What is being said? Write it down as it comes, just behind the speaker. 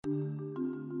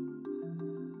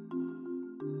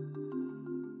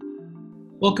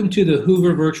Welcome to the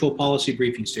Hoover Virtual Policy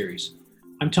Briefing Series.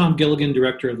 I'm Tom Gilligan,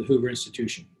 Director of the Hoover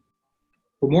Institution.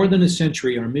 For more than a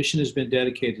century, our mission has been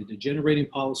dedicated to generating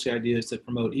policy ideas that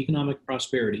promote economic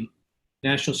prosperity,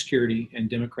 national security, and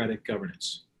democratic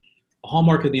governance. A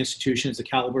hallmark of the institution is the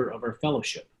caliber of our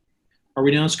fellowship. Our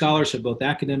renowned scholars have both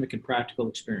academic and practical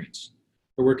experience.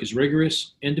 Their work is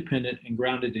rigorous, independent, and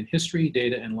grounded in history,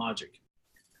 data, and logic.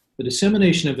 The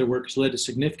dissemination of their work has led to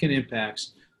significant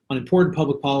impacts on important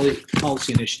public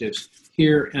policy initiatives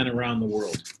here and around the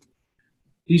world.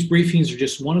 These briefings are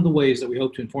just one of the ways that we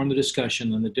hope to inform the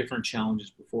discussion on the different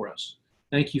challenges before us.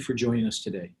 Thank you for joining us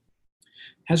today.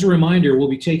 As a reminder, we'll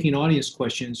be taking audience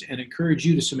questions and encourage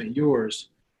you to submit yours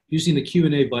using the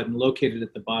Q&A button located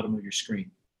at the bottom of your screen.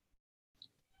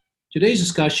 Today's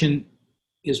discussion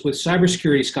is with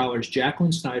cybersecurity scholars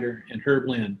Jacqueline Snyder and Herb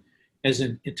Lin, as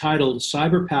entitled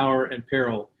Cyber Power and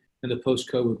Peril in the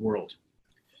Post-COVID World.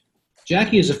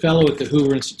 Jackie is a fellow at the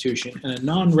Hoover Institution and a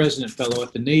non-resident fellow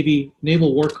at the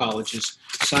Naval War College's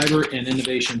Cyber and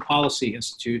Innovation Policy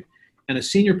Institute and a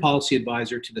senior policy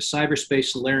advisor to the Cyberspace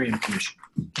Solarium Commission.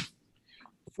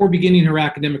 Before beginning her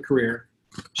academic career,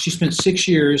 she spent 6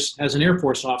 years as an Air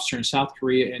Force officer in South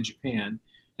Korea and Japan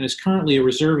and is currently a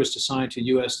reservist assigned to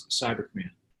U.S. Cyber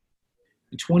Command.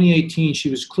 In 2018, she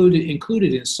was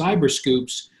included in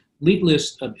CyberScoop's elite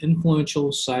list of influential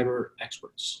cyber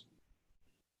experts.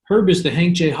 Herb is the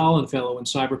Hank J. Holland Fellow in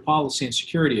Cyber Policy and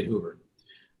Security at Hoover.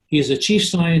 He is a Chief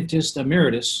Scientist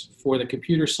Emeritus for the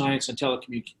Computer Science and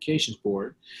Telecommunications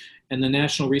Board and the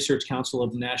National Research Council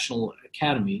of National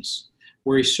Academies,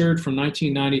 where he served from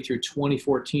 1990 through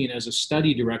 2014 as a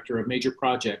study director of major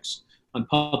projects on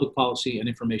public policy and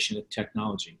information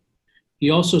technology.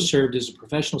 He also served as a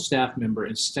professional staff member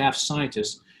and staff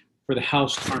scientist for the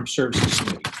House Armed Services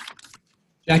Committee.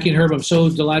 Jackie and Herb, I'm so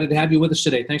delighted to have you with us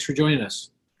today. Thanks for joining us.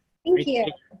 Thank you.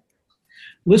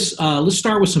 Let's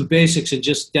start with some basics and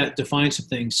just define some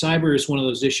things. Cyber is one of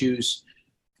those issues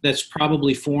that's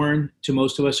probably foreign to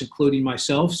most of us, including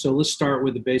myself. So let's start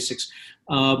with the basics.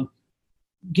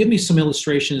 Give me some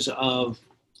illustrations of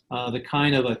the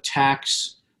kind of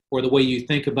attacks or the way you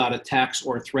think about attacks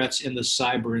or threats in the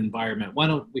cyber environment. Why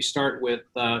don't we start with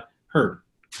Herb?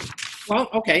 Well,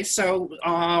 okay, so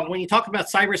when you talk about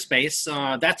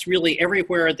cyberspace, that's really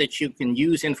everywhere that you can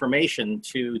use information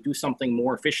to do something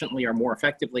more efficiently or more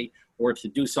effectively, or to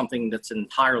do something that's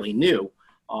entirely new.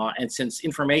 And since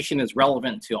information is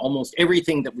relevant to almost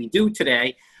everything that we do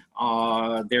today,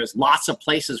 there's lots of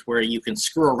places where you can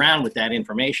screw around with that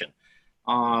information.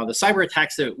 The cyber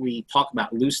attacks that we talk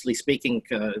about, loosely speaking,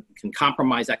 can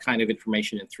compromise that kind of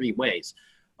information in three ways.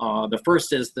 The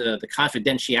first is the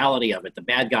confidentiality of it. The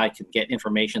bad guy can get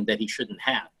information that he shouldn't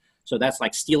have. So that's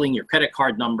like stealing your credit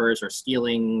card numbers or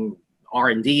stealing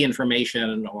R&D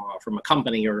information or from a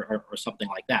company or something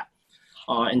like that.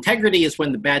 Integrity is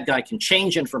when the bad guy can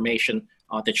change information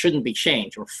that shouldn't be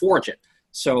changed or forge it.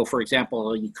 So for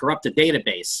example, you corrupt a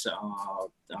database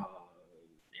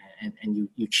and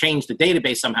you change the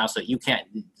database somehow so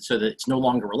that it's no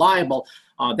longer reliable.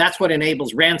 That's what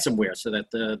enables ransomware, so that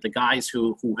the guys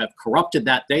who have corrupted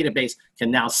that database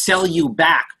can now sell you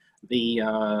back the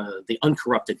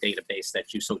uncorrupted database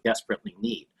that you so desperately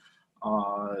need.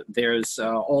 There's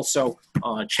also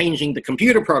changing the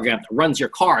computer program that runs your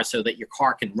car so that your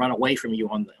car can run away from you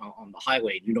on the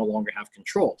highway and you no longer have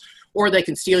control. Or they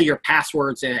can steal your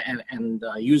passwords and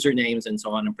usernames and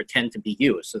so on and pretend to be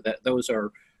you. So that those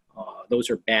are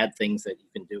bad things that you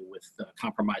can do with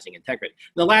compromising integrity.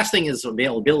 The last thing is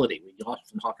availability. We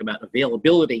often talk about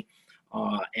availability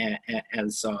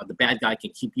as the bad guy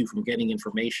can keep you from getting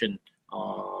information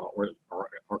or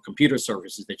computer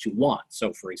services that you want.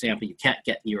 So, for example, you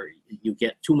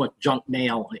get too much junk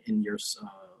mail in your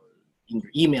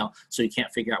email, so you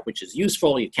can't figure out which is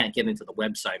useful. You can't get into the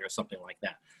website or something like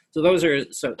that. So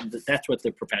that's what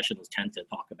the professionals tend to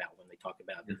talk about when they talk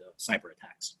about the cyber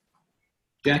attacks.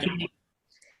 Jackie?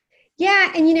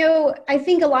 Yeah, and I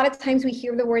think a lot of times we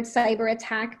hear the word cyber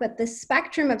attack, but the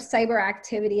spectrum of cyber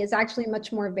activity is actually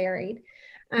much more varied.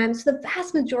 So the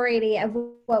vast majority of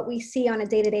what we see on a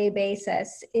day-to-day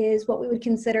basis is what we would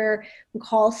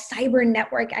call cyber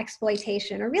network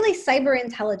exploitation, or really cyber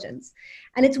intelligence.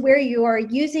 And it's where you are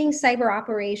using cyber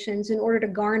operations in order to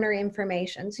garner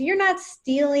information. So you're not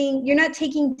stealing, you're not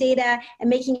taking data and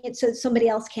making it so that somebody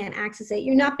else can't access it.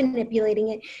 You're not manipulating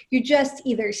it. You're just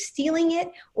either stealing it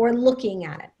or looking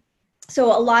at it. So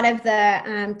a lot of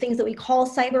the things that we call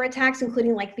cyber attacks,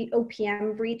 including like the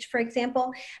OPM breach, for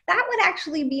example, that would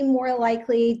actually be more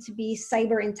likely to be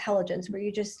cyber intelligence, where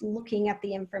you're just looking at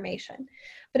the information.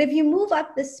 But if you move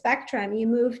up the spectrum, you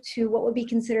move to what would be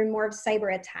considered more of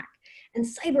cyber attack. And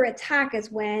cyber attack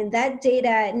is when that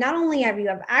data, not only have you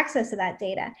have access to that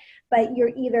data, but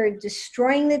you're either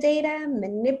destroying the data,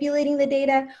 manipulating the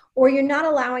data, or you're not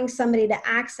allowing somebody to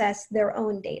access their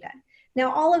own data.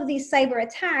 Now, all of these cyber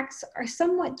attacks are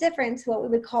somewhat different to what we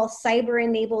would call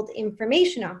cyber-enabled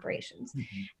information operations.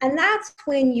 Mm-hmm. And that's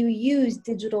when you use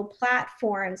digital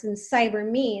platforms and cyber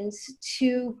means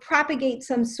to propagate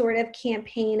some sort of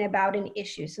campaign about an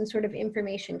issue, some sort of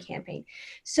information campaign.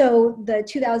 So the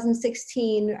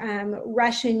 2016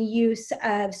 Russian use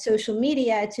of social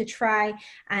media to try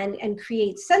and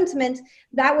create sentiment,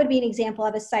 that would be an example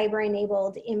of a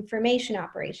cyber-enabled information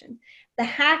operation. The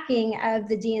hacking of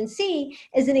the DNC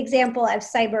is an example of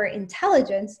cyber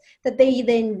intelligence that they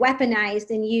then weaponized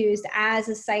and used as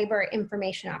a cyber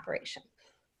information operation.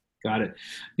 Got it.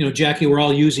 You know, Jackie, we're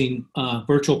all using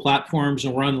virtual platforms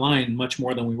and we're online much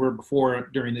more than we were before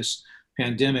during this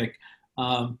pandemic.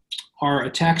 Are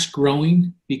attacks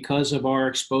growing because of our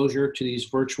exposure to these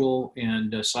virtual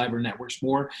and cyber networks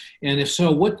more? And if so,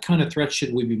 what kind of threats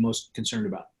should we be most concerned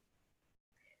about?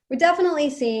 We're definitely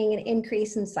seeing an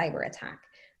increase in cyber attack.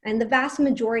 And the vast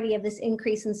majority of this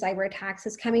increase in cyber attacks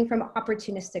is coming from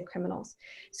opportunistic criminals.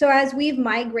 So as we've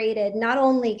migrated not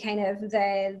only kind of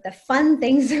the fun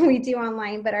things that we do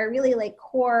online, but are really like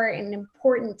core and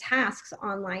important tasks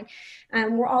online,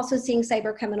 we're also seeing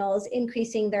cyber criminals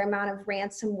increasing their amount of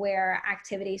ransomware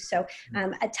activity. So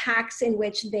attacks in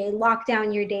which they lock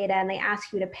down your data and they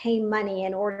ask you to pay money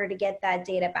in order to get that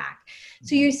data back.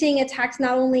 So you're seeing attacks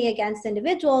not only against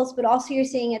individuals, but also you're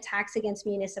seeing attacks against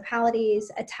municipalities,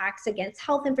 attacks against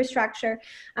health infrastructure,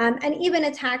 and even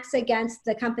attacks against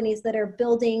the companies that are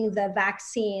building the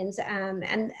vaccines.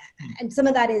 And some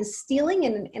of that is stealing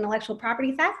and intellectual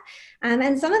property theft.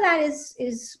 And some of that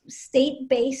is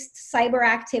state-based cyber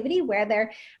activity where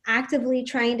they're actively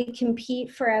trying to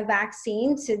compete for a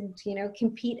vaccine to,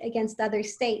 compete against other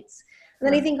states. And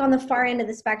then I think on the far end of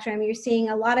the spectrum, you're seeing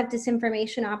a lot of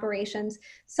disinformation operations,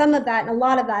 some of that and a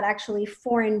lot of that actually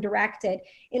foreign directed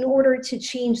in order to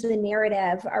change the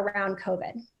narrative around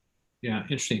COVID. Yeah,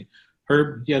 interesting.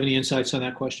 Herb, do you have any insights on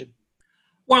that question?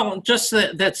 Well, just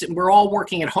that's we're all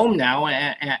working at home now,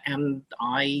 and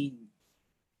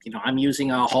I'm using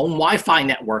a home Wi-Fi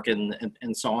network and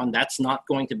so on. That's not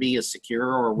going to be as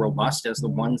secure or robust as the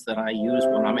ones that I use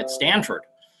when I'm at Stanford.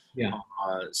 Yeah.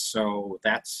 So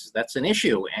that's an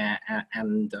issue,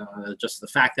 and just the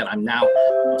fact that I'm now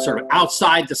sort of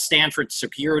outside the Stanford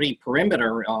security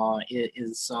perimeter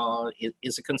is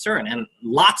a concern, and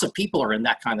lots of people are in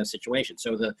that kind of situation.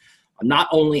 So not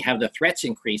only have the threats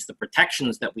increased, the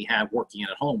protections that we have working at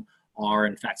home are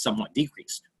in fact somewhat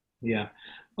decreased. Yeah.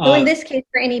 So in this case,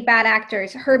 for any bad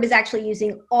actors, Herb is actually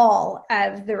using all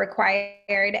of the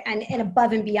required and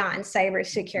above and beyond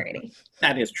cybersecurity.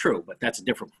 That is true, but that's a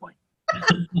different point.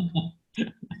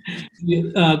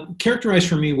 Characterize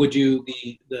for me, would you,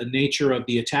 the nature of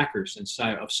the attackers in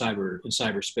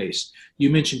cyberspace? You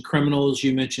mentioned criminals,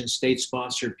 you mentioned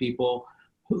state-sponsored people.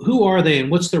 Who are they, and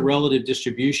what's the relative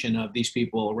distribution of these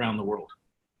people around the world?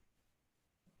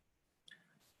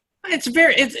 It's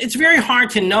very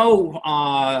hard to know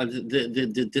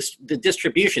the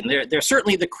distribution. There's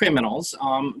certainly the criminals.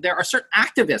 There are certain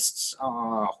activists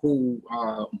who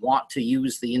want to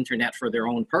use the internet for their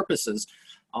own purposes,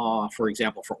 for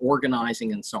example, for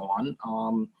organizing and so on.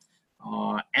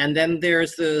 And then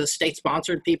there's the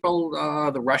state-sponsored people.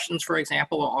 The Russians, for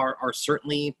example, are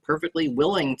certainly perfectly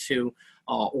willing to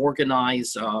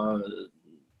organize a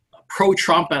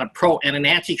pro-Trump and an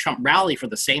anti-Trump rally for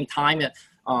the same time.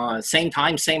 Same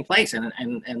time, same place,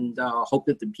 and hope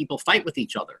that the people fight with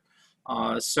each other.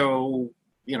 So,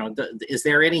 is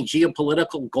there any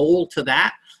geopolitical goal to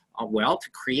that? Well, to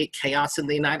create chaos in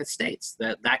the United States.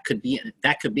 That could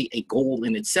be a goal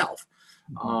in itself.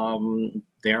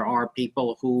 There are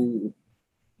people who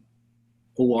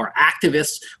are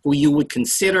activists who you would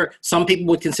consider. Some people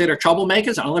would consider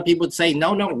troublemakers, and other people would say,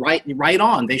 no, right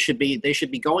on. They should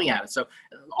be going at it. So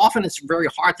often it's very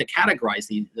hard to categorize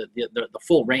the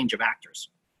full range of actors.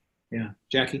 Yeah,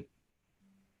 Jackie.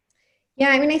 Yeah,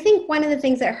 I mean, I think one of the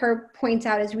things that Herb points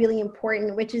out is really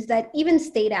important, which is that even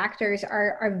state actors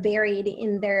are varied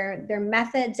in their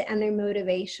methods and their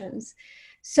motivations.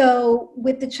 So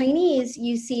with the Chinese,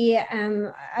 you see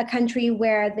a country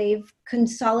where they've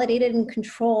consolidated and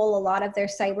control a lot of their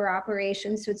cyber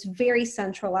operations. So it's very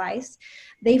centralized.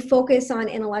 They focus on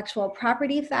intellectual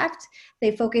property theft.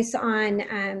 They focus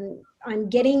on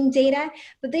getting data,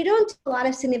 but they don't do a lot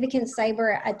of significant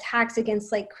cyber attacks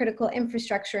against like critical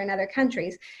infrastructure in other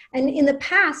countries. And in the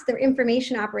past, their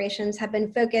information operations have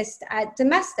been focused at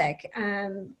domestic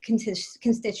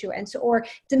constituents or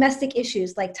domestic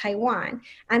issues like Taiwan.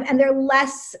 And they're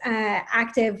less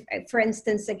active, for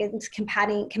instance, against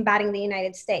combating the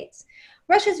United States.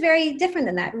 Russia's very different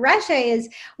than that. Russia is,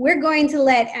 we're going to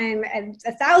let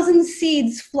 1,000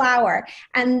 seeds flower.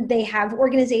 And they have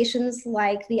organizations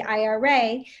like the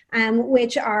IRA,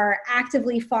 which are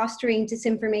actively fostering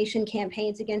disinformation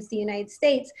campaigns against the United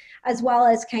States, as well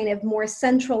as kind of more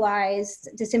centralized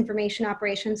disinformation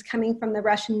operations coming from the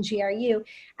Russian GRU.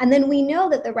 And then we know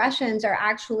that the Russians are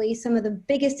actually some of the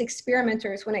biggest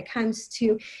experimenters when it comes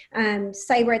to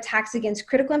cyber attacks against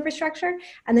critical infrastructure,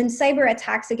 and then cyber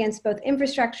attacks against both infrastructure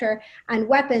and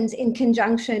weapons in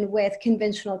conjunction with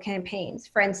conventional campaigns,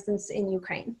 for instance, in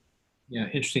Ukraine. Yeah,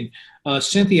 interesting.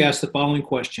 Cynthia asked the following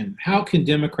question: how can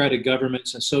democratic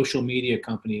governments and social media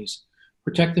companies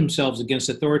protect themselves against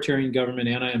authoritarian government,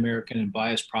 anti-American, and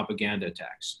biased propaganda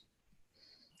attacks?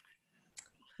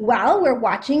 Well, we're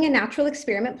watching a natural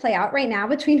experiment play out right now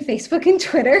between Facebook and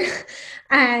Twitter.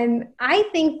 I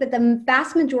think that the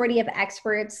vast majority of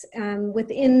experts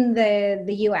within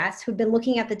the US who've been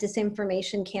looking at the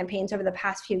disinformation campaigns over the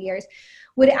past few years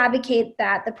would advocate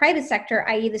that the private sector,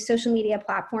 i.e. the social media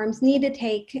platforms, need to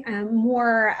take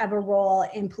more of a role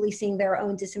in policing their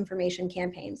own disinformation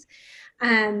campaigns.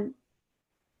 In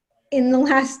the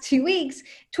last 2 weeks,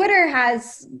 Twitter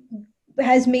has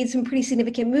made some pretty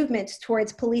significant movements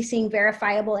towards policing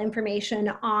verifiable information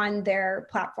on their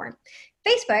platform.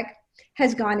 Facebook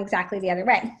has gone exactly the other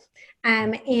way.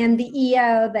 And the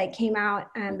EO that came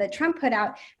out, that Trump put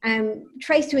out,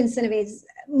 tries to incentivize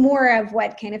more of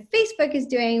what kind of Facebook is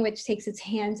doing, which takes its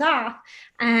hands off,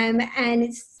 and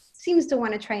it seems to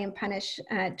want to try and punish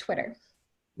Twitter.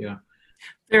 Yeah.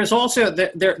 There's also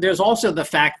the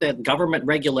fact that government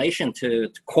regulation to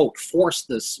quote force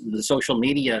the social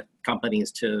media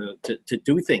companies to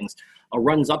do things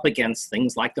runs up against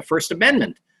things like the First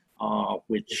Amendment,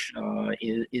 which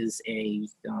is a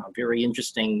very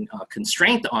interesting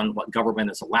constraint on what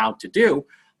government is allowed to do.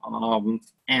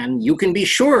 And you can be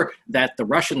sure that the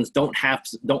Russians don't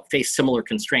face similar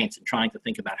constraints in trying to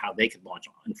think about how they could launch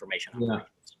information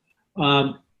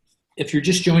operations. If you're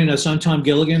just joining us, I'm Tom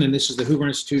Gilligan, and this is the Hoover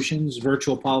Institution's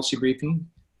virtual policy briefing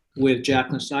with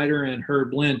Jacqueline Snyder and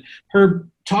Herb Lynn. Herb,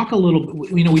 talk a little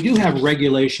bit, we do have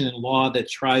regulation and law that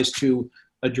tries to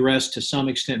address to some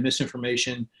extent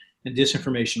misinformation and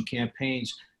disinformation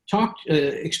campaigns.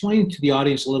 Explain to the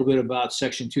audience a little bit about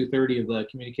Section 230 of the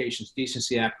Communications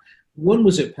Decency Act. When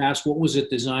was it passed? What was it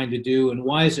designed to do? And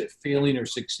why is it failing or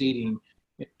succeeding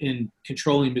in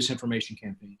controlling misinformation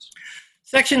campaigns?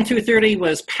 Section 230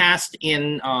 was passed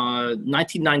in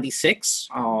 1996,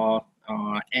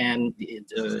 and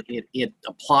it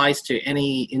applies to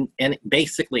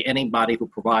basically anybody who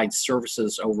provides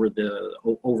services over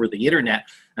the internet.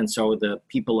 And so the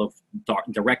people of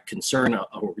direct concern,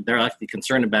 or directly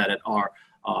concerned about it, are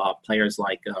players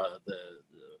like the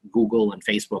Google and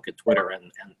Facebook and Twitter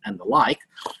and the like.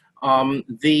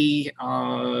 The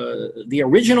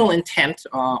original intent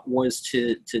was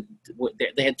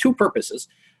they had two purposes.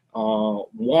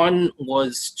 One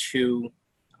was to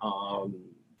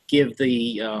give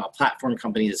the platform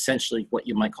companies essentially what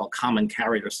you might call common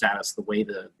carrier status, the way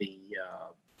the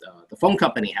phone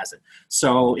company has it.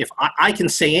 So if I can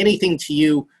say anything to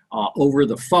you over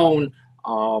the phone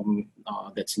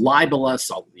that's libelous,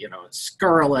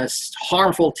 scurrilous,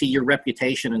 harmful to your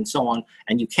reputation, and so on,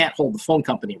 and you can't hold the phone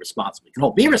company responsible. You can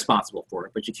hold me responsible for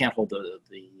it, but you can't hold the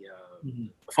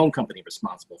phone company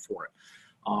responsible for it.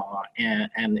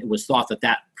 And it was thought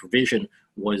that provision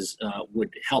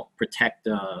would help protect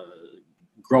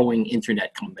growing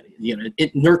internet companies,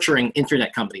 nurturing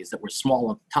internet companies that were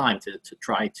small at the time to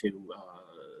try to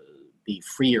be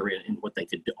freer in what they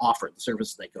could offer, the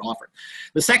services they could offer.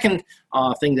 The second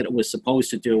thing that it was supposed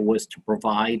to do was to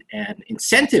provide an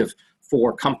incentive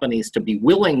for companies to be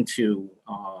willing to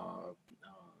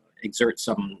exert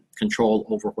some control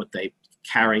over what they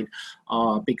carried,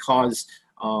 because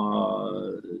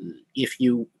if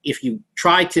you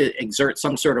try to exert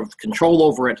some sort of control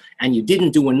over it and you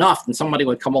didn't do enough, then somebody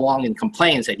would come along and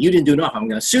complain and say, "You didn't do enough, I'm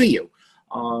going to sue you."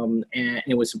 And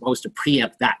it was supposed to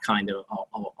preempt that kind of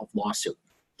lawsuit.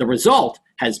 The result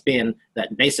has been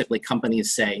that basically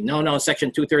companies say, no,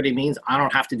 Section 230 means I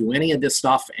don't have to do any of this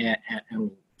stuff.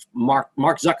 And Mark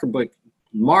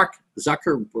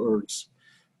Zuckerberg's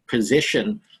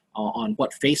position on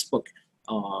what Facebook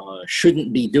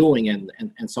shouldn't be doing and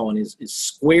so on is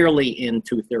squarely in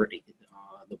 230.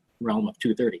 realm of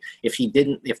 230.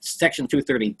 If Section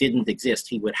 230 didn't exist,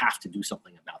 he would have to do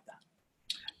something about that.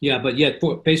 Yeah, but yet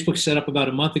Facebook set up about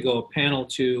a month ago a panel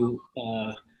to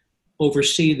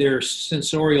oversee their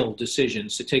censorial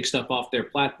decisions to take stuff off their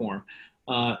platform.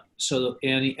 And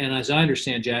as I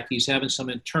understand, Jack, he's having some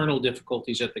internal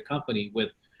difficulties at the company with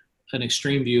an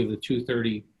extreme view of the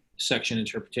 230 section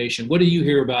interpretation. What do you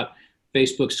hear about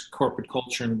Facebook's corporate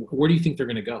culture, and where do you think they're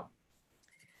going to go?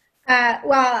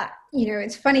 Well,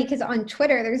 it's funny because on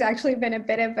Twitter, there's actually been a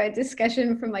bit of a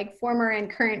discussion from like former and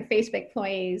current Facebook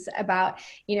employees about,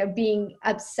 being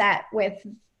upset with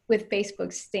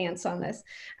Facebook's stance on this.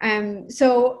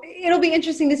 So it'll be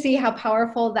interesting to see how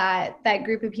powerful that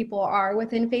group of people are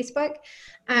within Facebook.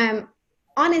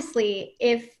 Honestly,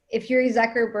 if you're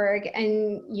Zuckerberg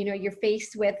and you're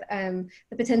faced with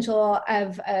the potential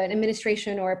of an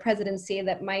administration or a presidency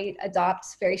that might adopt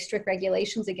very strict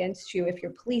regulations against you if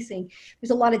you're policing,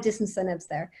 there's a lot of disincentives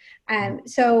there.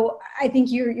 So I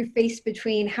think you're faced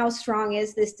between how strong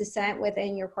is this dissent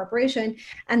within your corporation,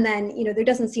 and then there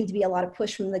doesn't seem to be a lot of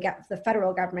push from the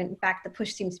federal government. In fact, the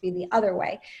push seems to be the other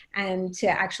way, and to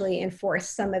actually enforce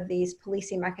some of these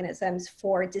policing mechanisms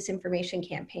for disinformation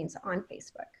campaigns on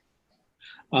Facebook.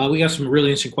 We got some really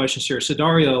interesting questions here.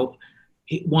 Sidario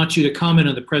wants you to comment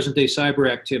on the present-day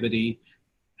cyber activity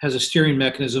has a steering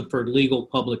mechanism for legal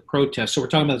public protest. So we're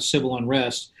talking about civil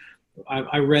unrest.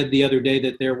 I read the other day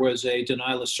that there was a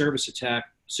denial of service attack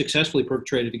successfully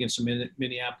perpetrated against the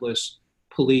Minneapolis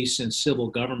police and civil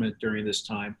government during this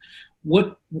time.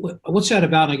 What's that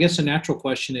about? And I guess the natural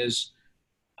question is,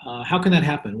 how can that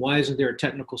happen? Why isn't there a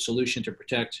technical solution to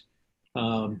protect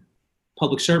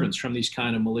public servants from these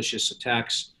kind of malicious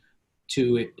attacks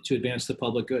to advance the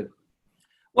public good?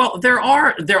 Well, there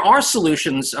are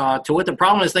solutions to it. The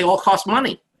problem is they all cost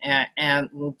money, and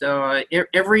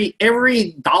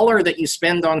every dollar that you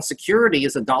spend on security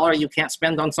is a dollar you can't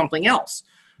spend on something else.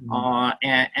 There's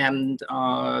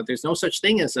no such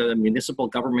thing as a municipal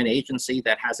government agency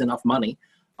that has enough money.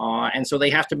 And so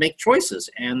they have to make choices,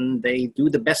 and they do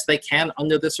the best they can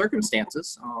under the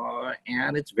circumstances.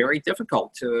 And it's very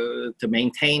difficult to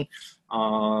maintain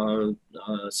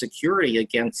security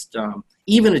against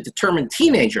even a determined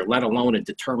teenager, let alone a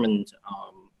determined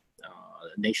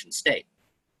nation state.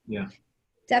 Yeah.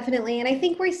 Definitely. And I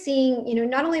think we're seeing,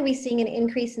 not only are we seeing an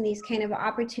increase in these kind of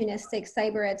opportunistic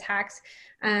cyber attacks,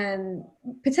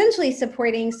 potentially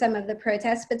supporting some of the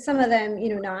protests, but some of them,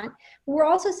 not. We're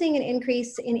also seeing an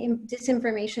increase in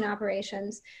disinformation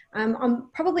operations,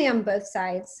 probably on both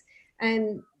sides.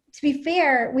 And to be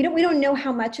fair, we don't know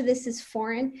how much of this is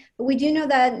foreign, but we do know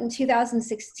that in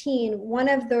 2016, one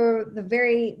of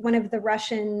the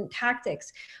Russian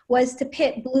tactics was to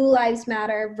pit Blue Lives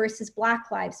Matter versus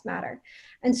Black Lives Matter.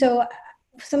 And so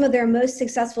some of their most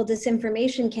successful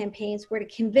disinformation campaigns were to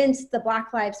convince the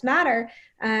Black Lives Matter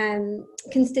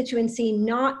constituency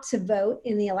not to vote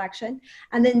in the election,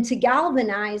 and then to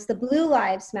galvanize the Blue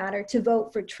Lives Matter to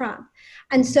vote for Trump.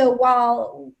 And so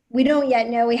while we don't yet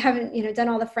know, we haven't done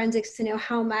all the forensics to know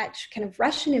how much kind of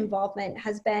Russian involvement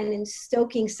has been in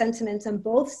stoking sentiments on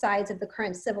both sides of the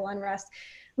current civil unrest,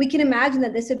 we can imagine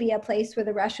that this would be a place where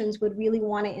the Russians would really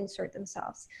want to insert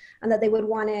themselves, and that they would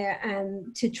want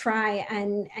to try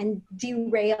and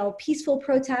derail peaceful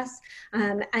protests,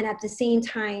 and at the same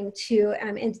time to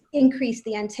increase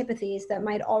the antipathies that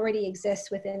might already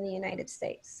exist within the United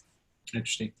States.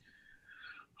 Interesting.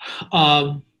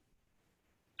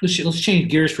 Let's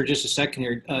change gears for just a second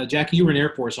here. Jackie, you were an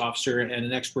Air Force officer and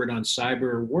an expert on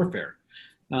cyber warfare.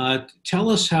 Tell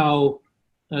us how,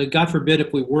 God forbid,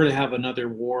 if we were to have another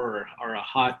war or a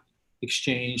hot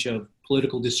exchange of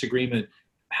political disagreement,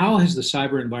 how has the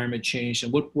cyber environment changed,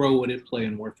 and what role would it play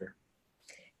in warfare?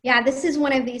 Yeah, this is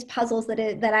one of these puzzles that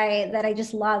I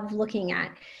just love looking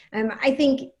at. I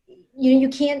think you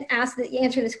can't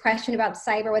answer this question about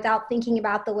cyber without thinking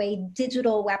about the way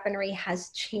digital weaponry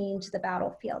has changed the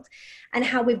battlefield, and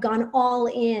how we've gone all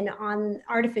in on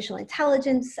artificial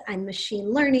intelligence and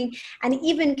machine learning, and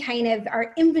even kind of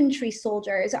our infantry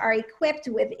soldiers are equipped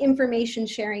with information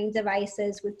sharing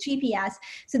devices with GPS.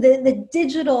 So the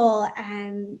digital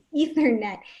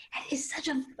Ethernet is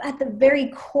at the very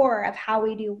core of how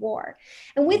we do war.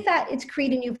 And with that, it's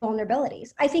creating new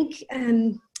vulnerabilities. I think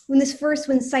when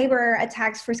cyber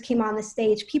attacks first came on the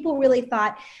stage, people really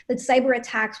thought that cyber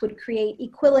attacks would create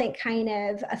equivalent kind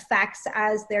of effects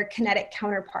as their kinetic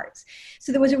counterparts.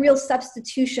 So there was a real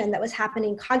substitution that was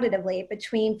happening cognitively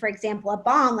between, for example, a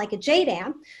bomb like a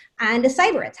JDAM and a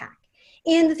cyber attack.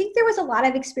 And I think there was a lot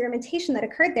of experimentation that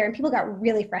occurred there, and people got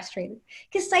really frustrated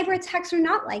because cyber attacks are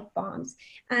not like bombs.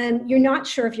 You're not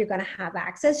sure if you're going to have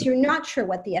access. You're not sure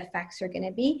what the effects are going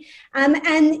to be. And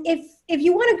if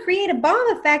you want to create a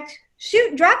bomb effect,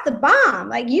 drop the bomb.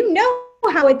 Like, you know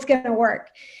how it's going to work.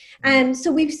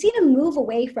 So we've seen a move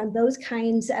away from those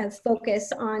kinds of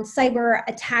focus on cyber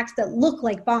attacks that look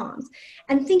like bombs,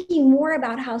 and thinking more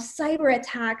about how cyber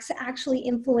attacks actually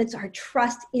influence our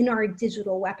trust in our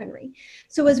digital weaponry.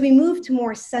 So as we move to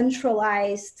more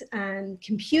centralized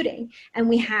computing, and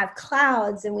we have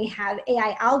clouds and we have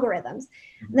AI algorithms,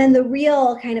 then the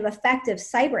real kind of effect of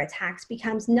cyber attacks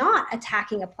becomes not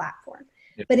attacking a platform,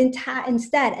 but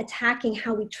instead attacking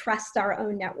how we trust our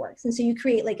own networks. And so you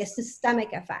create like a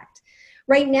systemic effect.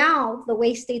 Right now, the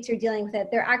way states are dealing with it,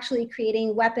 they're actually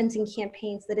creating weapons and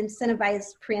campaigns that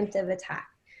incentivize preemptive attack.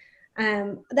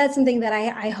 That's something that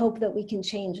I hope that we can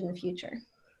change in the future.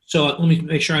 So let me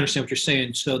make sure I understand what you're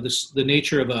saying. So the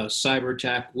nature of a cyber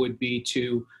attack would be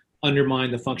to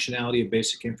undermine the functionality of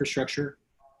basic infrastructure,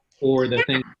 or the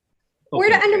thing. Or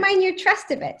to undermine your trust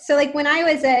of it. So like when I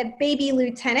was a baby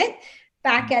lieutenant,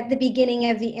 back at the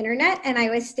beginning of the internet, and I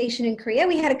was stationed in Korea,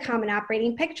 we had a common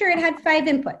operating picture. It had 5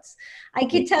 inputs. I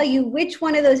could tell you which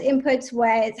one of those inputs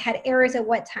had errors at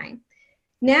what time.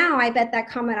 Now I bet that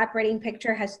common operating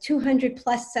picture has 200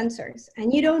 plus sensors,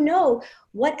 and you don't know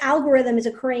what algorithm is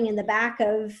occurring in the back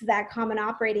of that common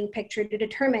operating picture to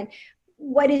determine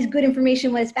what is good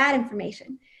information, what is bad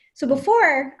information. So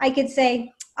before I could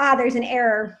say, there's an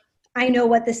error. I know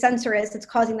what the sensor is that's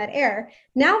causing that error.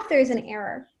 Now if there's an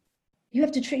error,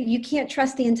 you can't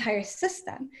trust the entire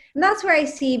system. And that's where I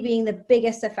see being the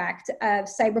biggest effect of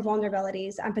cyber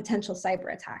vulnerabilities on potential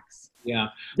cyber attacks. Yeah.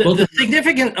 I want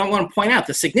to point out,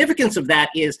 the significance of that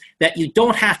is that you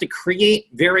don't have to create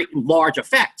very large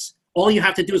effects. All you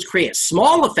have to do is create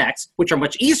small effects, which are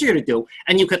much easier to do,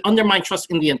 and you can undermine trust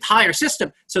in the entire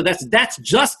system. So that's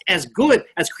just as good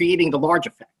as creating the large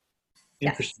effect.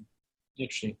 Interesting. Yes.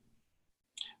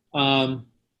 Interesting.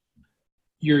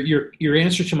 Your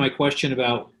answer to my question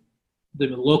about the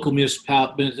local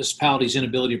municipalities'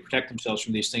 inability to protect themselves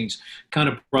from these things kind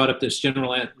of brought up this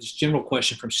general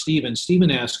question from Stephen.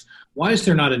 Stephen asked, why is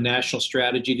there not a national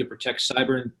strategy to protect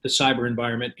the cyber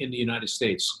environment in the United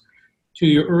States? To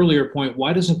your earlier point,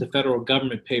 why doesn't the federal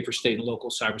government pay for state and local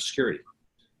cybersecurity?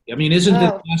 I mean, isn't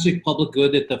the classic public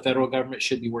good that the federal government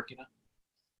should be working on?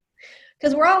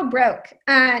 Because we're all broke.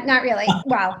 Not really.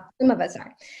 Well, some of us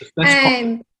are.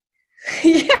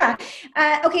 Yeah.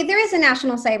 Okay, there is a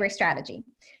national cyber strategy.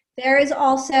 There is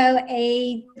also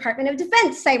a Department of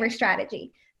Defense cyber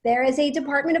strategy. There is a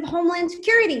Department of Homeland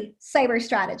Security cyber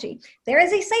strategy. There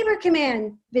is a Cyber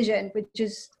Command vision, which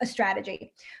is a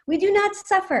strategy. We do not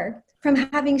suffer from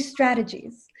having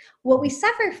strategies. What we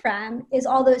suffer from is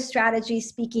all those strategies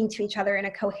speaking to each other in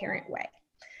a coherent way.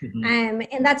 Mm-hmm.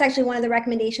 And that's actually one of the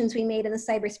recommendations we made in the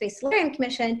Cyberspace Solarium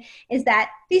Commission, is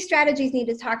that these strategies need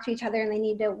to talk to each other and they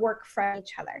need to work from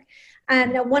each other.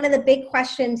 Now, one of the big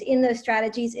questions in those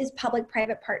strategies is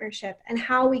public-private partnership and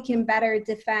how we can better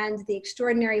defend the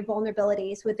extraordinary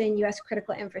vulnerabilities within U.S.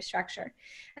 critical infrastructure.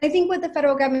 And I think what the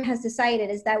federal government has decided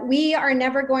is that we as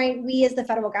the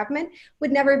federal government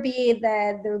would never be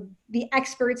the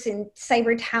experts in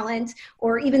cyber talent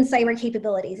or even cyber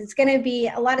capabilities. It's going to be,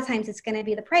 a lot of times it's going to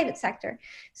be the private sector.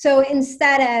 So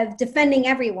instead of defending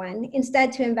everyone,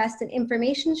 instead to invest in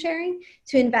information sharing,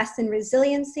 to invest in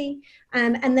resiliency,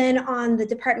 and then on the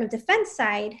Department of Defense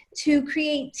side, to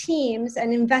create teams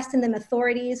and invest in them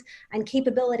authorities and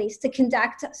capabilities to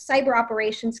conduct cyber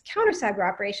operations, counter cyber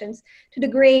operations, to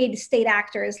degrade state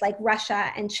actors like Russia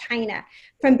and China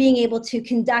from being able to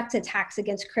conduct attacks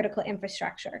against critical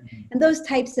infrastructure. Mm-hmm. And those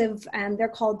types of, they're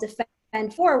called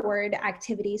defend forward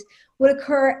activities, would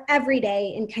occur every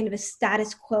day in kind of a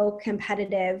status quo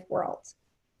competitive world.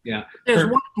 Yeah. I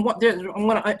want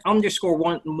to underscore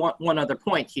one other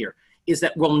point here, is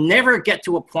that we'll never get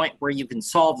to a point where you can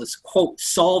solve the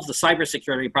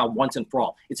cybersecurity problem once and for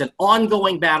all. It's an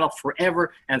ongoing battle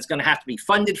forever, and it's going to have to be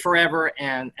funded forever,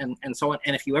 and so on.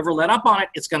 And if you ever let up on it,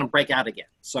 it's going to break out again.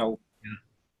 So, yeah.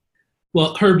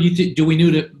 Well, Herb, do we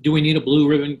need a blue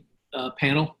ribbon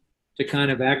panel to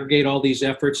kind of aggregate all these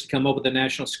efforts to come up with a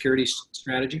national security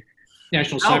strategy,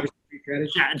 national cybersecurity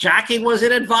strategy? Jackie was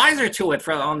an advisor to it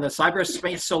on the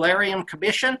Cyberspace Solarium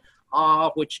Commission,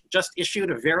 which just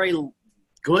issued a very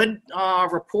good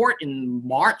report in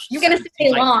March. You're going to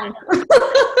say long.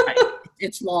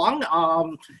 It's long.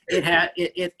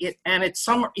 And it's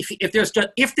summer.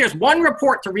 If there's one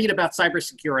report to read about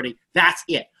cybersecurity, that's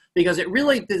it, because it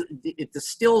really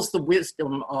distills the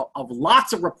wisdom of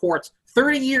lots of reports.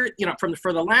 30 years,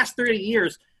 for the last 30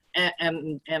 years,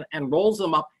 and rolls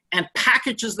them up and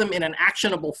packages them in an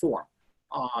actionable form.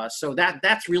 So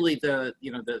that's really the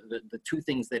two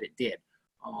things that it did.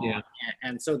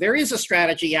 And so there is a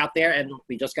strategy out there, and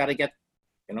we just got to get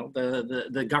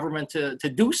the government to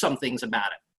do some things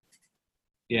about it.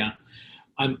 Yeah,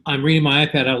 I'm reading my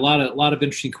iPad. I have a lot of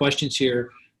interesting questions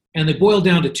here, and they boil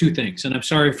down to two things. And I'm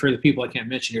sorry for the people I can't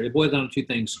mention here. They boil down to two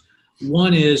things.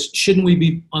 One is, shouldn't we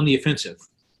be on the offensive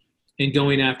in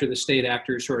going after the state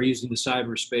actors who are using the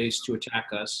cyberspace to attack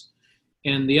us?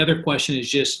 And the other question is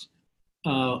just,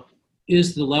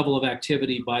 is the level of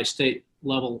activity by state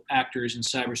level actors in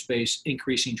cyberspace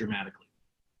increasing dramatically?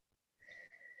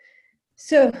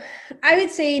 So I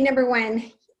would say, number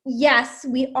one, yes,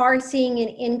 we are seeing an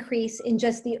increase in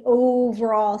just the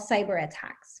overall cyber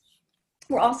attacks.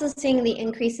 We're also seeing the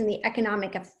increase in the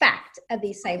economic effect of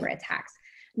these cyber attacks.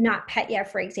 NotPetya,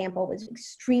 for example, was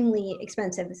extremely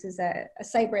expensive. This is a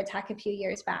cyber attack a few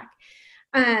years back.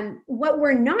 What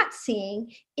we're not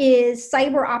seeing is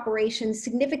cyber operations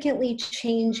significantly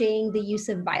changing the use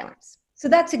of violence. So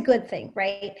that's a good thing,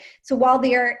 right? So while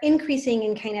they are increasing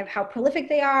in kind of how prolific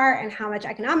they are and how much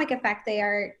economic effect they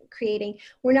are creating,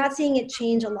 we're not seeing it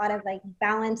change a lot of like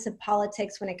balance of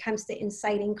politics when it comes to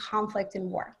inciting conflict and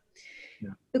war.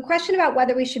 Yeah. The question about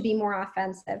whether we should be more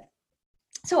offensive.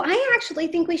 So I actually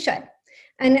think we should.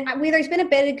 And there's been a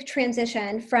big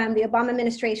transition from the Obama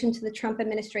administration to the Trump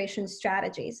administration's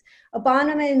strategies.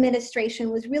 Obama administration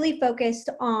was really focused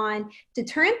on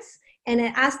deterrence, and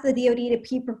it asked the DoD to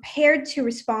be prepared to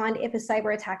respond if a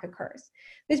cyber attack occurs.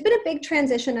 There's been a big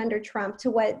transition under Trump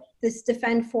to what this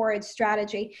defend forward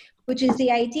strategy, which is the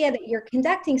idea that you're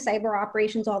conducting cyber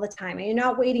operations all the time and you're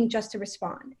not waiting just to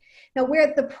respond. Now,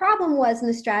 where the problem was in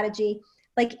the strategy,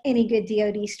 like any good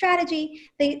DoD strategy,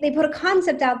 they put a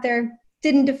concept out there,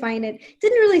 didn't define it,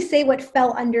 didn't really say what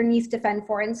fell underneath defend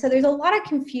forward. And so there's a lot of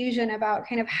confusion about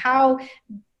kind of how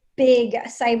big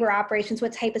cyber operations,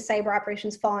 what type of cyber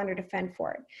operations fall under defend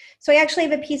forward. So I actually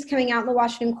have a piece coming out in the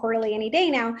Washington Quarterly any day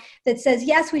now that says,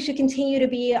 yes, we should continue to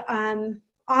be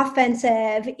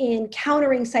offensive in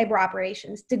countering cyber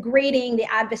operations, degrading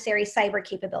the adversary's cyber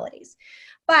capabilities,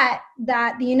 but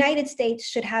that the United States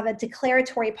should have a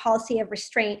declaratory policy of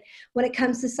restraint when it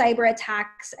comes to cyber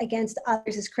attacks against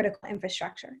others as critical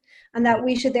infrastructure, and that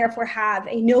we should therefore have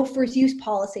a no first use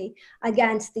policy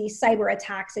against the cyber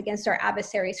attacks against our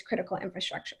adversary's critical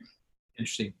infrastructure.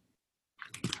 Interesting.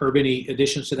 Herb, any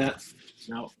additions to that?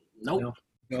 No.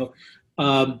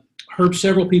 Herb,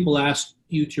 several people asked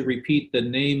you to repeat the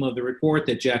name of the report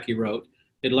that Jackie wrote.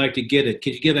 They'd like to get it.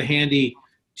 Could you give a handy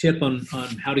tip on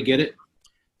how to get it?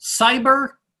 Cyber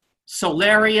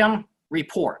Solarium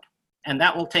Report. And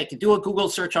that will take you, do a Google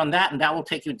search on that, and that will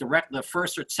take you direct, the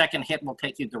first or second hit will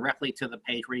take you directly to the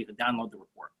page where you can download the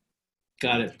report.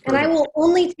 Got it. Perfect. And I will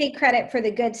only take credit for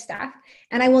the good stuff,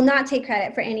 and I will not take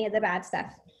credit for any of the bad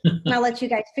stuff. And I'll let you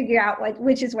guys figure out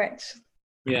which is which.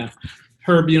 Yeah.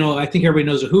 Herb, I think everybody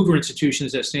knows the Hoover Institution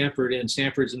is at Stanford, and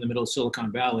Stanford's in the middle of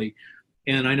Silicon Valley.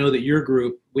 And I know that your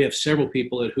group, we have several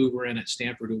people at Hoover and at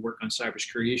Stanford who work on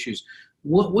cybersecurity issues.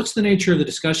 What's the nature of the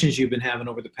discussions you've been having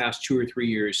over the past 2 or 3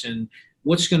 years? And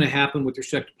what's going to happen with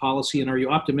respect to policy? And are you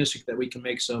optimistic that we can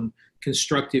make some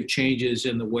constructive changes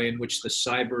in the way in which the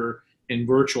cyber and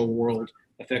virtual world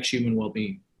affects human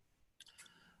well-being?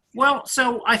 Well,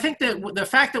 so I think that the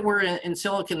fact that we're in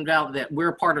Silicon Valley, that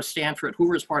we're part of Stanford,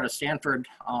 Hoover's part of Stanford,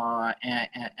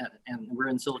 and we're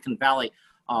in Silicon Valley,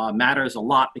 matters a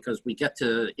lot because we get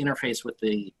to interface with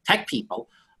the tech people.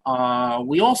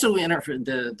 We also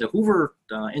the Hoover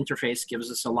interface gives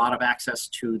us a lot of access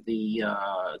to the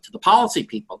policy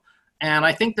people, and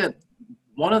I think that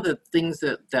one of the things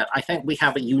that I think we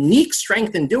have a unique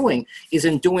strength in doing is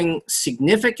in doing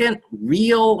significant,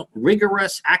 real,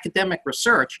 rigorous academic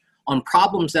research on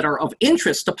problems that are of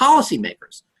interest to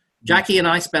policymakers. Jackie and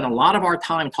I spend a lot of our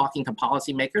time talking to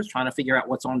policymakers, trying to figure out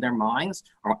what's on their minds,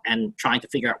 and trying to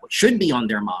figure out what should be on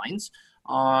their minds.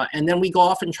 And then we go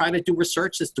off and try to do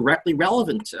research that's directly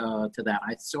relevant to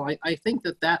that. So I think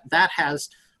that has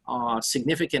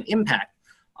significant impact.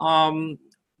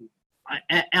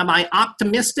 Am I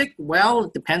optimistic? Well,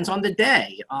 it depends on the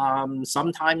day.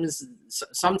 Sometimes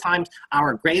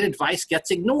our great advice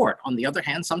gets ignored. On the other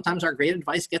hand, sometimes our great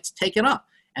advice gets taken up,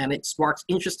 and it sparks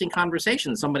interesting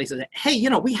conversations. Somebody says, "Hey,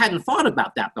 we hadn't thought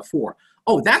about that before.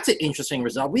 Oh, that's an interesting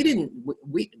result. We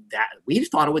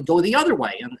thought it would go the other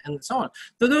way," and so on.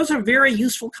 So those are very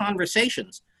useful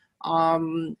conversations.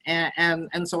 And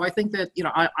so I think that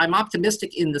I'm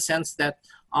optimistic in the sense that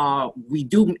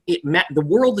the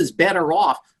world is better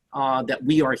off that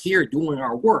we are here doing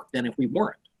our work than if we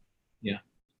weren't. Yeah,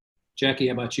 Jackie,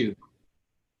 how about you?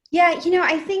 Yeah,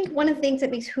 I think one of the things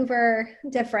that makes Hoover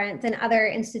different than other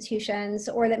institutions,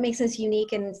 or that makes us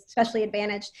unique and especially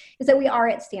advantaged, is that we are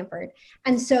at Stanford.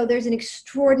 And so there's an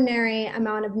extraordinary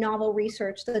amount of novel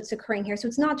research that's occurring here. So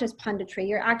it's not just punditry.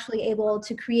 You're actually able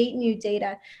to create new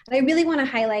data. And I really want to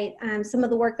highlight some of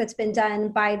the work that's been done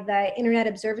by the Internet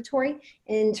Observatory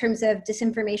in terms of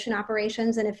disinformation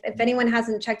operations. And if anyone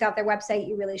hasn't checked out their website,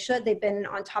 you really should. They've been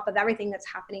on top of everything that's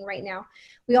happening right now.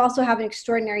 We also have an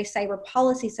extraordinary cyber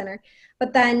policy center,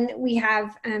 but then we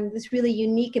have this really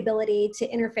unique ability to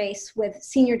interface with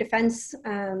senior defense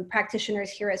practitioners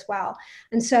here as well.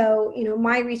 And so,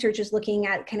 my research is looking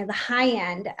at kind of the high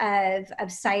end of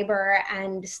cyber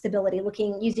and stability,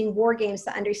 using war games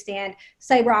to understand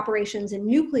cyber operations and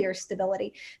nuclear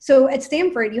stability. So at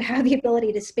Stanford, you have the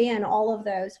ability to span all of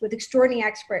those with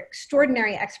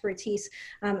extraordinary expertise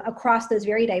across those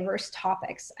very diverse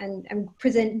topics, and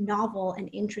present novel and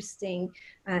interesting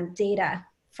data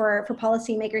for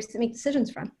policymakers to make decisions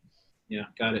from. Yeah,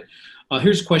 got it.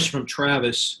 Here's a question from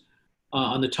Travis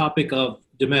on the topic of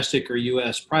domestic or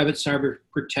U.S. private cyber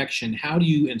protection. How do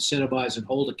you incentivize and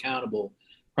hold accountable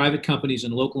private companies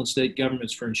and local and state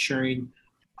governments for ensuring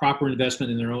proper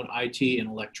investment in their own IT and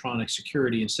electronic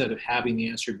security instead of having the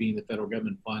answer being the federal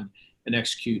government fund and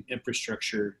execute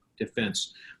infrastructure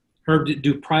defense? Herb,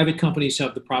 do private companies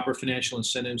have the proper financial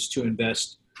incentives to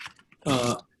invest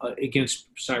against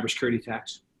cybersecurity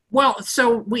attacks? Well,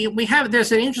 so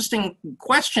there's an interesting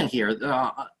question here.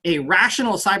 A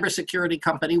rational cybersecurity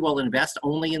company will invest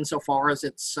only insofar as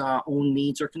its own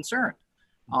needs are concerned,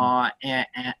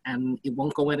 and it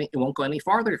won't go any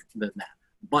farther than that.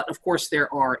 But of course,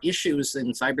 there are issues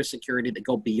in cybersecurity that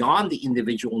go beyond the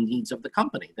individual needs of the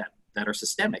company that are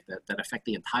systemic, that affect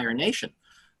the entire nation,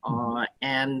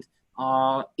 and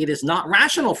it is not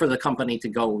rational for the company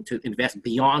to invest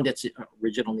beyond its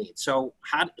original needs. So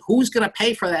who's going to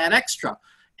pay for that extra?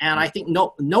 And I think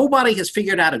nobody has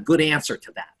figured out a good answer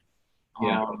to that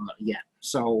yet.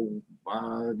 So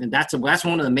that's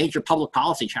one of the major public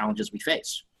policy challenges we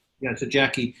face. Yeah, so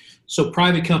Jackie, so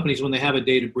private companies, when they have a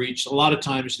data breach, a lot of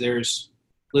times there's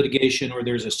litigation or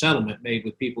there's a settlement made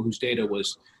with people whose data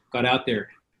got out there.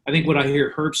 I think what I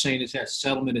hear Herb saying is that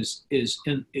settlement is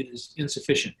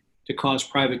insufficient to cause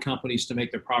private companies to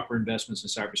make their proper investments in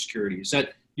cybersecurity. Is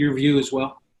that your view as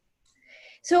well?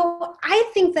 So I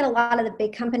think that a lot of the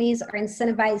big companies are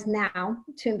incentivized now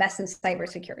to invest in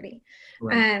cybersecurity.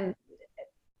 Right.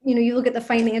 You look at the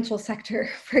financial sector,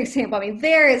 for example. I mean,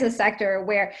 there is a sector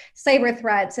where cyber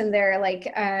threats and their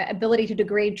ability to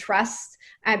degrade trust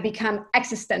become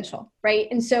existential, right?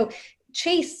 And so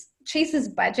Chase's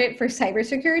budget for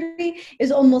cybersecurity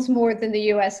is almost more than the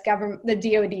U.S. government, the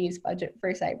DoD's budget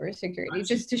for cybersecurity,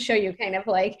 just to show you kind of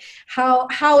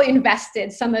how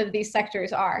invested some of these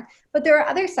sectors are. But there are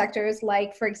other sectors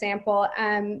like, for example,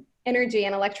 energy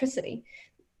and electricity.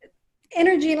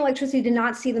 Energy and electricity did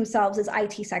not see themselves as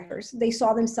IT sectors. They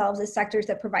saw themselves as sectors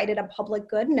that provided a public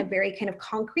good and a very kind of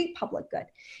concrete public good.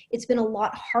 It's been a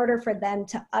lot harder for them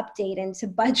to update and to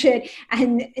budget,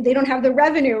 and they don't have the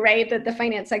revenue, right, that the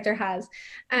finance sector has.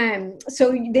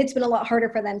 So it's been a lot harder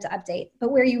for them to update.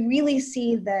 But where you really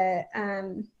see the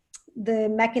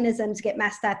mechanisms get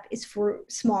messed up is for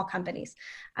small companies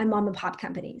and mom and pop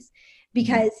companies,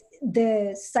 because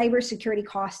the cybersecurity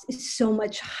cost is so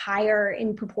much higher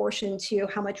in proportion to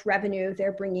how much revenue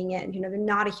they're bringing in. They're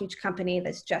not a huge company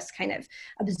that's just kind of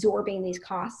absorbing these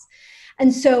costs.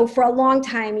 And so for a long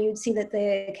time, you'd see that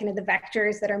the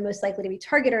vectors that are most likely to be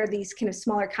targeted are these kind of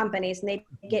smaller companies, and they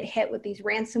get hit with these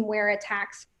ransomware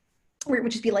attacks, where it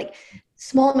would just be like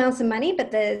small amounts of money,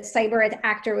 but the cyber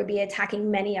actor would be attacking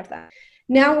many of them.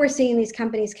 Now we're seeing these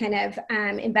companies kind of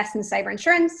invest in cyber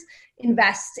insurance,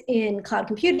 invest in cloud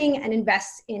computing, and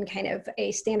invest in kind of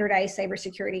a standardized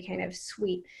cybersecurity kind of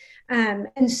suite.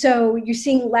 And so you're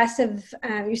seeing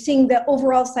you're seeing the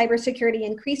overall cybersecurity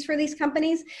increase for these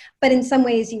companies, but in some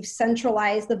ways you've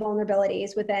centralized the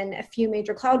vulnerabilities within a few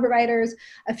major cloud providers,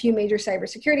 a few major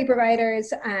cybersecurity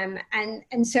providers,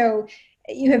 and so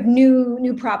you have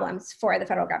new problems for the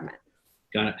federal government.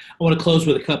 Got it. I want to close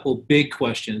with a couple big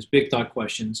thought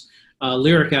questions.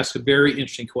 Lyric asked a very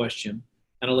interesting question,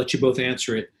 and I'll let you both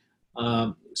answer it.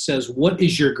 Says, what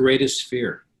is your greatest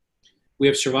fear? We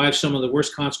have survived some of the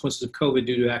worst consequences of COVID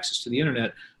due to access to the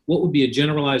internet. What would be a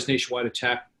generalized nationwide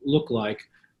attack look like?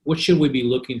 What should we be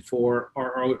looking for?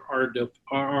 Are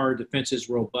our defenses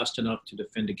robust enough to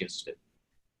defend against it?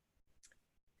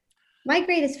 My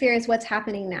greatest fear is what's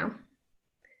happening now.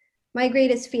 My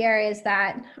greatest fear is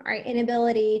that our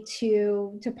inability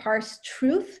to parse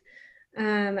truth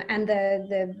and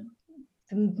the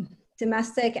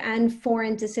domestic and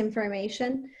foreign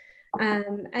disinformation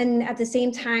And at the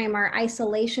same time, our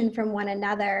isolation from one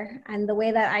another and the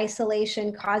way that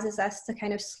isolation causes us to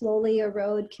kind of slowly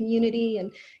erode community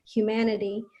and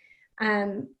humanity.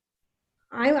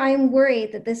 I'm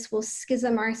worried that this will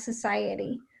schism our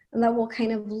society and that we'll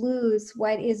kind of lose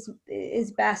what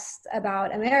is best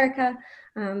about America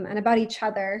and about each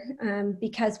other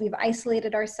because we've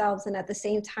isolated ourselves and at the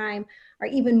same time are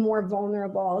even more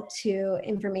vulnerable to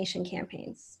information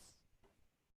campaigns.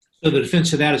 So the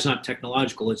defense of that is not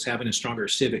technological, it's having a stronger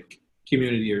civic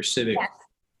community or civic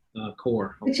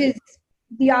core. Which is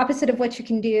the opposite of what you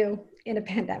can do in a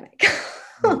pandemic.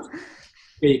 Yeah,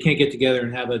 you can't get together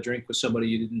and have a drink with somebody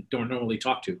you don't normally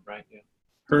talk to, right? Yeah.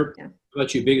 Herb, how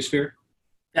about you? Biggest fear?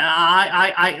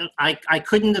 I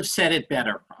couldn't have said it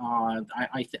better.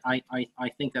 I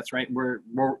think that's right. We're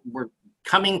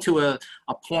coming to a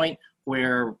point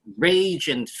where rage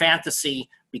and fantasy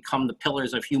become the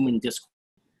pillars of human discourse.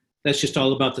 That's just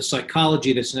all about the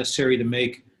psychology that's necessary to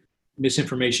make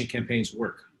misinformation campaigns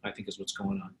work, I think is what's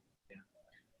going on. Yeah.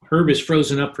 Herb is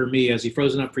frozen up for me. Has he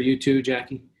frozen up for you too,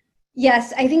 Jackie?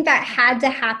 Yes, I think that had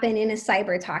to happen in a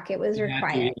cyber talk. It was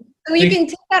required. So you can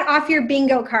take that off your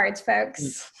bingo cards,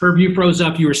 folks. Herb, you froze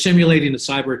up. You were simulating a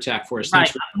cyber attack for us.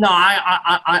 Right. No,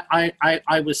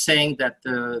 I was saying that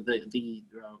the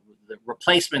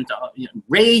replacement of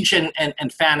rage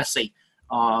and fantasy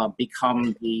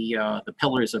become the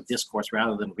pillars of discourse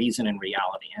rather than reason and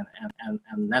reality,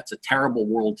 and that's a terrible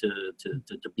world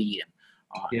to be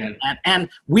in. And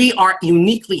we are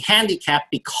uniquely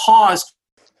handicapped because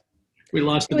we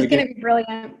lost. It was going to be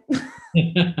brilliant.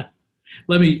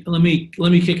 Let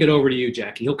me kick it over to you,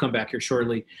 Jackie. He'll come back here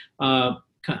shortly.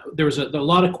 There was a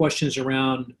lot of questions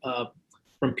around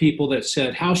from people that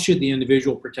said, how should the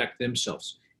individual protect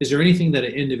themselves? Is there anything that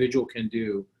an individual can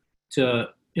do to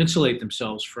insulate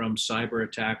themselves from cyber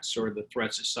attacks or the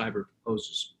threats that cyber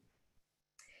poses?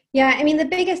 Yeah, I mean, the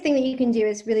biggest thing that you can do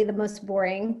is really the most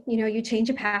boring. You change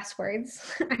your passwords,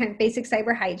 basic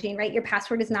cyber hygiene, right? Your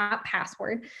password is not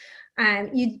password.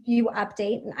 You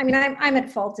update. I mean, I'm at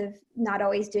fault of not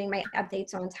always doing my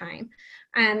updates on time.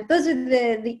 Those are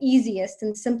the easiest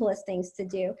and simplest things to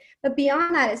do. But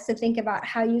beyond that is to think about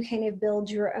how you kind of build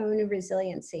your own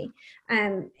resiliency.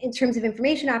 In terms of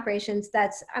information operations,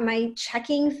 am I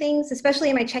checking things, especially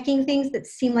am I checking things that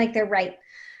seem like they're right?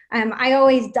 I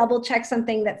always double check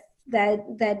something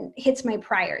that hits my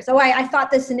priors. Oh, I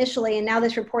thought this initially, and now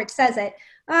this report says it.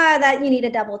 That you need a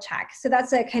double check. So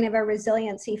that's a kind of a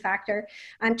resiliency factor.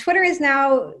 Twitter is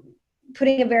now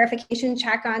putting a verification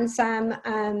check on some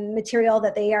material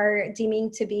that they are deeming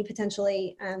to be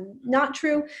potentially not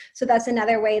true. So that's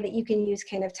another way that you can use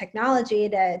kind of technology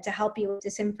to help you with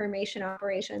disinformation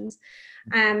operations.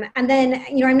 And then,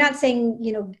 I'm not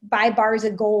saying, buy bars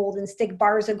of gold and stick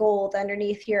bars of gold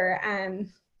underneath your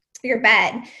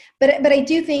bed, but I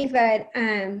do think that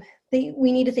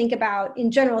we need to think about, in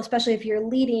general, especially if you're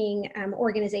leading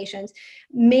organizations,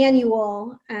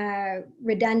 manual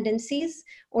redundancies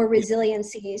or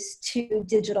resiliencies to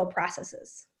digital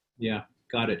processes. Yeah,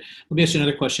 got it. Let me ask you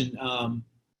another question.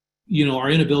 Our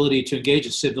inability to engage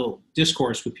in civil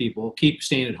discourse with people, keep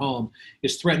staying at home,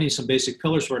 is threatening some basic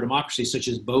pillars for our democracy, such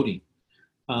as voting.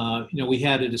 We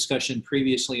had a discussion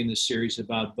previously in this series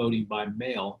about voting by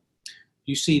mail.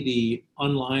 Do you see the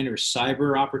online or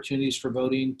cyber opportunities for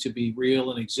voting to be real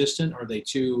and existent? Or are they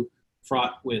too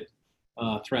fraught with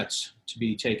threats to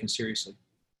be taken seriously?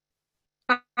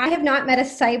 I have not met a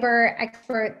cyber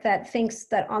expert that thinks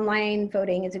that online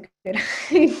voting is a good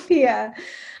idea.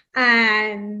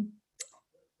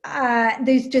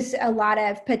 There's just a lot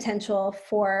of potential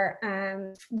for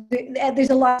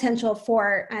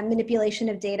manipulation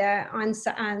of data on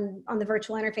the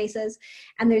virtual interfaces,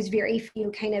 and there's very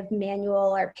few kind of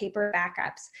manual or paper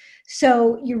backups.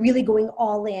 So you're really going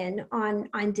all in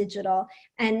on digital,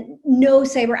 and no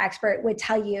cyber expert would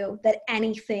tell you that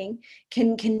anything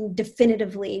can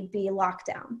definitively be locked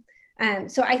down.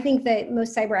 So I think that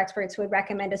most cyber experts would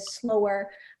recommend a slower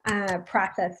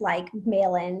process like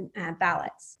mail-in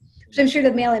ballots. So I'm sure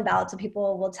the mail-in ballots,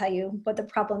 people will tell you what the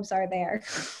problems are there.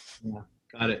 Yeah,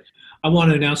 got it. I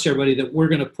want to announce to everybody that we're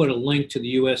going to put a link to the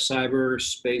U.S.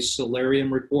 Cyberspace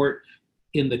Solarium report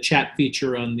in the chat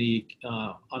feature on the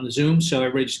Zoom. So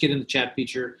everybody just get in the chat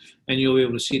feature and you'll be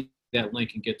able to see that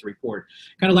link and get the report.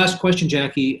 Kind of last question,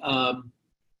 Jackie.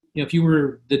 If you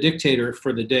were the dictator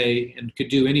for the day and could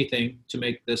do anything to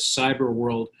make this cyber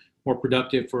world more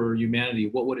productive for humanity,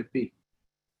 what would it be?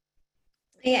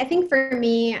 I think for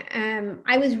me,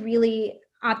 I was really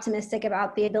optimistic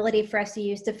about the ability for us to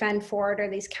use defend forward or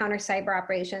these counter cyber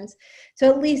operations. So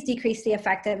at least decrease the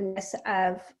effectiveness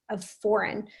of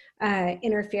foreign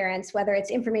interference, whether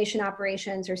it's information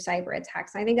operations or cyber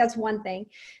attacks. And I think that's one thing.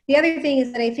 The other thing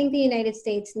is that I think the United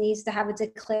States needs to have a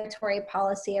declaratory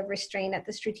policy of restraint at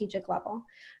the strategic level.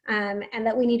 And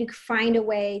that we need to find a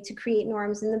way to create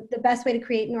norms. And the best way to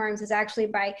create norms is actually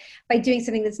by doing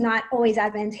something that's not always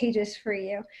advantageous for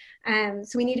you.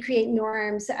 So we need to create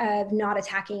norms of not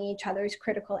attacking each other's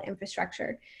critical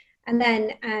infrastructure. And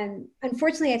then,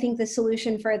 unfortunately, I think the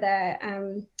solution for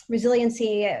the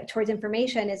resiliency towards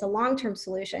information is a long-term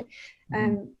solution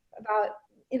about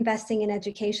investing in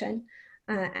education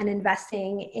and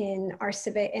investing in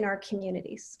our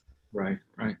communities. Right.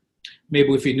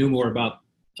 Maybe if we knew more about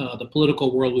the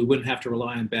political world, we wouldn't have to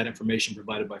rely on bad information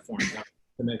provided by foreign governments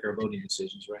to make our voting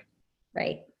decisions, right?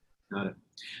 Right. Got it.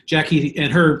 Jackie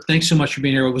and Herb, thanks so much for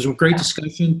being here. It was a great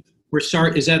discussion. We're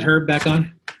sorry. Is that Herb back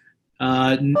on?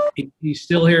 He's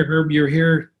still here. Herb, you're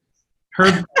here.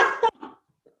 Herb?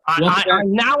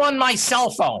 I'm now on my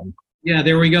cell phone. Yeah,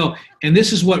 there we go. And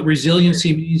this is what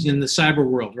resiliency means in the cyber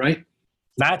world, right?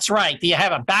 That's right. Do you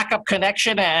have a backup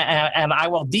connection? And I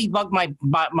will debug my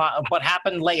what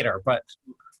happened later. But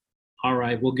all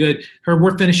right. Well, good. Herb,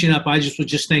 we're finishing up. I was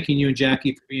just thanking you and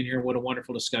Jackie for being here. What a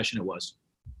wonderful discussion it was.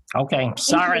 okay.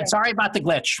 Sorry about the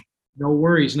glitch. No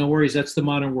worries. That's the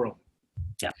modern world.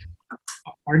 Yeah.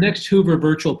 Our next Hoover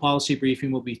virtual policy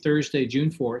briefing will be Thursday,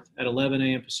 June 4th at 11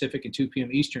 a.m. Pacific and 2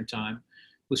 p.m. Eastern Time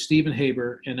with Stephen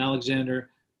Haber and Alexander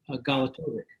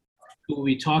Galatovic, who will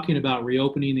be talking about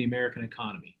reopening the American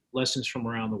economy, lessons from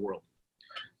around the world.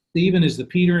 Stephen is the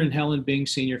Peter and Helen Bing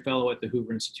Senior Fellow at the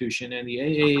Hoover Institution and the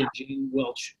A.A. and Jean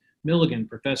Welch Milligan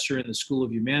Professor in the School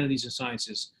of Humanities and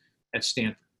Sciences at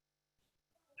Stanford.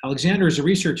 Alexander is a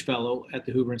research fellow at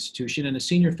the Hoover Institution and a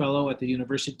senior fellow at the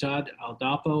Universidad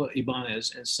Adolfo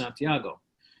Ibáñez in Santiago.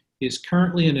 He is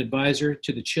currently an advisor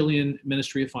to the Chilean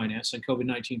Ministry of Finance on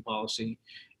COVID-19 policy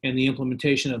and the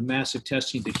implementation of massive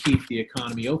testing to keep the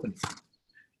economy open.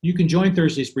 You can join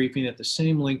Thursday's briefing at the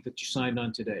same link that you signed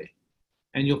on today.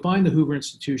 And you'll find the Hoover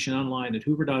Institution online at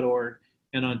hoover.org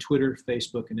and on Twitter,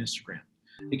 Facebook, and Instagram.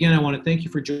 Again, I want to thank you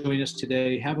for joining us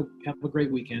today. Have a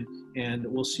great weekend, and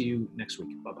we'll see you next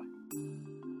week. Bye-bye.